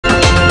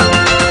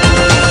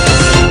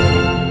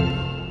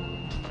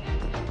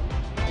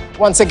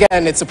Once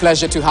again, it's a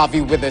pleasure to have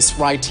you with us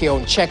right here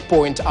on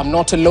Checkpoint. I'm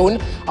not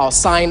alone. Our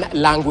sign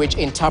language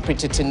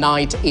interpreter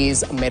tonight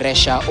is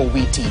Meresha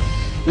Owiti.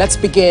 Let's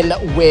begin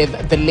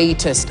with the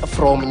latest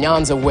from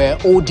Nyanza, where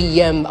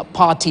ODM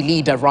party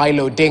leader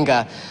Raila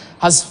Odinga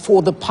has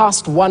for the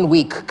past 1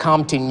 week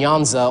camped in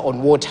Nyanza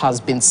on what has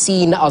been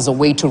seen as a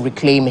way to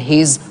reclaim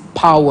his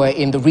power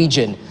in the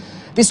region.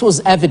 This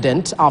was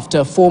evident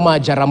after former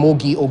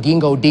Jaramogi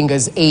Oginga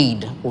Odinga's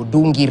aide,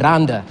 Odungi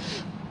Randa,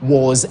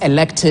 was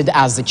elected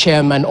as the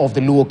chairman of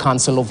the Luo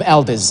Council of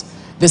Elders.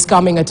 This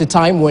coming at a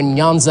time when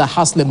Nyanza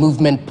Hustler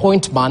Movement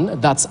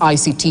Pointman, that's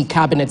ICT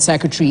Cabinet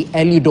Secretary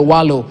Eliud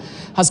Owalo,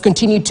 has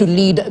continued to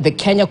lead the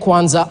Kenya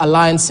Kwanza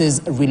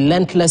Alliance's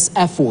relentless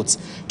efforts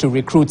to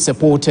recruit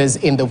supporters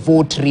in the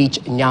vote-rich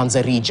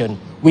Nyanza region.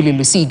 Willie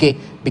Lusige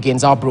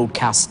begins our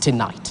broadcast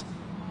tonight.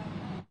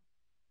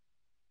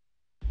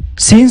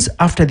 Since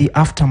after the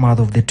aftermath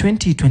of the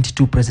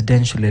 2022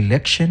 presidential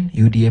election,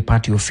 UDA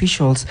party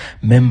officials,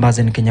 members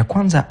and Kenya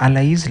Kwanza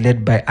allies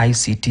led by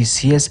ICT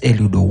CS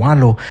Eliud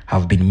Owalo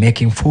have been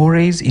making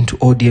forays into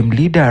ODM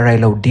leader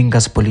Raila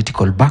Odinga's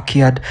political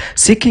backyard,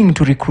 seeking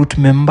to recruit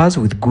members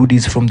with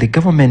goodies from the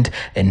government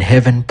and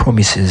heaven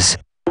promises.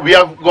 We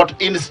have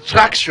got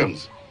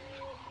instructions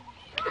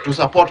to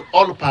support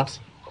all parts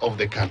of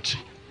the country.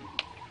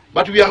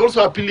 But we are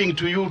also appealing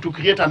to you to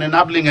create an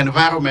enabling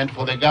environment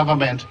for the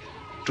government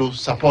to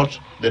support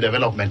the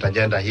development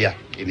agenda here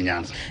in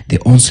Nyanza. The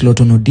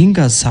onslaught on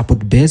Odinga's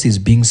support base is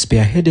being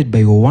spearheaded by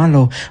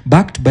Owalo,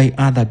 backed by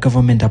other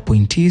government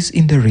appointees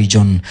in the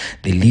region.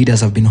 The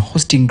leaders have been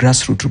hosting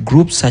grassroots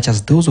groups such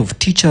as those of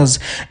teachers,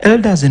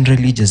 elders and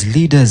religious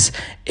leaders,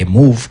 a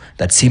move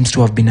that seems to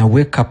have been a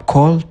wake-up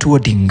call to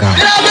Odinga.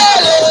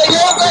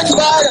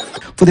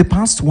 For the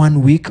past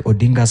 1 week,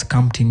 Odinga has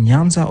camped in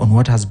Nyanza on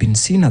what has been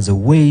seen as a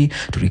way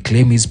to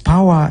reclaim his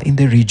power in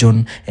the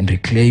region and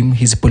reclaim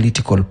his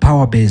political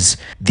power base.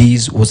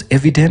 This was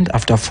evident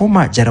after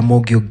former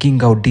Jaramogi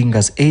Oginga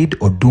Odinga's aide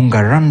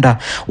Odunga Randa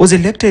was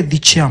elected the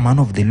chairman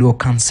of the Luo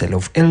Council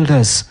of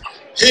Elders.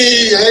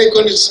 Hii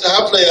haiko ni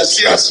hafla ya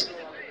siasa.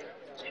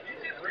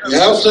 Ni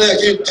hafla ya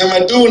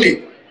kitamaduni.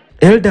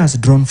 Elders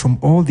drawn from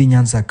all the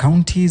Nyanza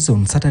counties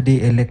on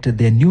Saturday elected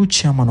their new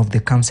chairman of the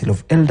Council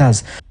of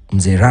Elders.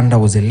 Mzee Randa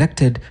was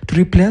elected to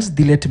replace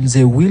the late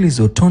Mzee Willis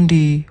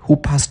Otondi, who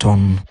passed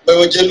on.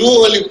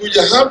 Wajaluo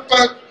walikuja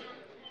hapa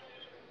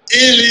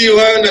ili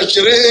wawe na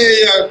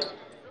sherehe ya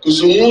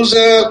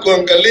kuzungumza,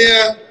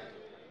 kuangalia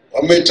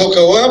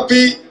wametoka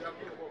wapi,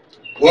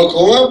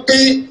 wako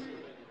wapi,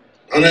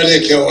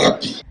 wanaelekea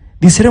wapi.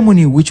 The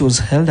ceremony, which was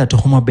held at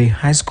Homa Bay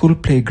High School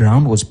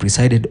playground, was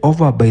presided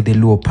over by the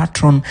Luo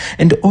patron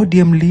and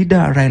ODM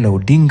leader Raila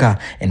Odinga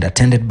and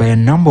attended by a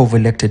number of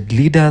elected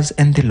leaders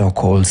and the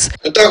locals.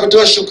 Nataka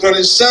kutoa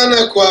shukrani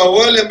sana kwa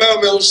wale ambao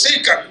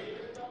wamehusika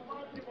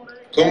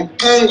kwa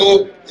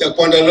mpango ya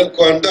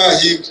kuandaa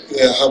hii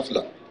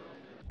hafla.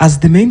 As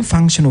the main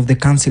function of the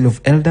Council of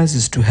Elders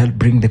is to help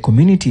bring the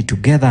community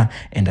together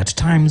and at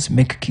times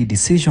make key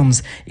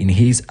decisions, in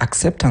his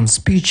acceptance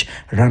speech,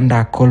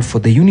 Randa called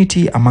for the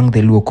unity among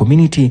the Luo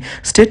community,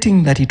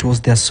 stating that it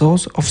was their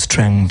source of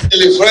strength.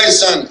 Nilifurahi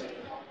sana.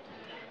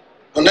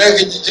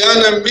 Manake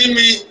jana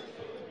mimi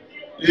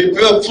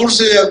nilipewa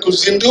fursa ya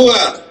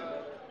kuzindua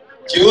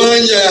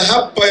kiwanja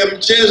hapa ya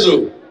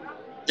mchezo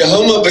ya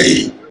Homa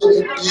Bay.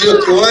 Hiyo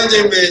kiwanja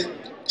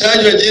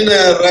imetajwa jina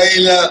ya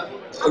Raila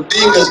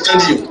Odinga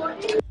Stadium.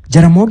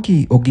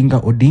 Jaramogi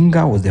Oginga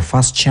Odinga was the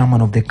first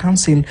chairman of the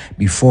council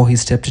before he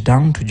stepped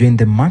down to join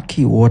the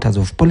murky waters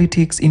of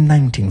politics in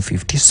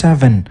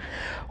 1957.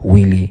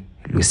 Willie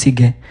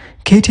Lusige,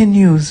 KTN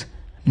News,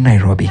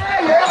 Nairobi.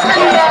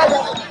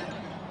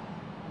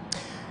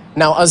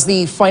 Now, as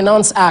the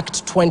Finance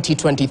Act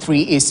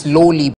 2023 is slowly